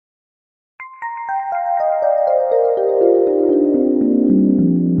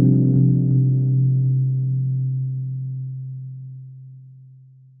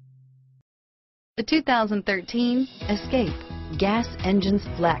2013 Escape. Gas engines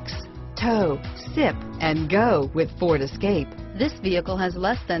flex, tow, sip, and go with Ford Escape. This vehicle has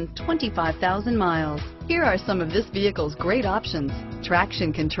less than 25,000 miles. Here are some of this vehicle's great options: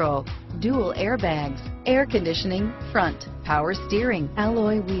 traction control, dual airbags, air conditioning, front, power steering,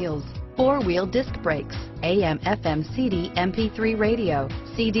 alloy wheels, four-wheel disc brakes, AM/FM CD MP3 radio,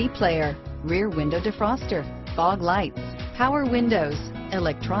 CD player, rear window defroster, fog lights, power windows,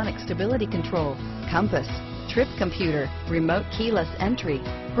 electronic stability control, compass, trip computer, remote keyless entry,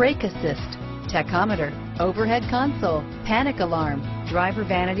 brake assist, tachometer, overhead console, panic alarm, driver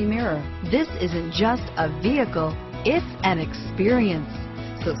vanity mirror. This isn't just a vehicle, it's an experience.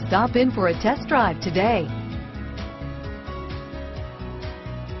 So stop in for a test drive today.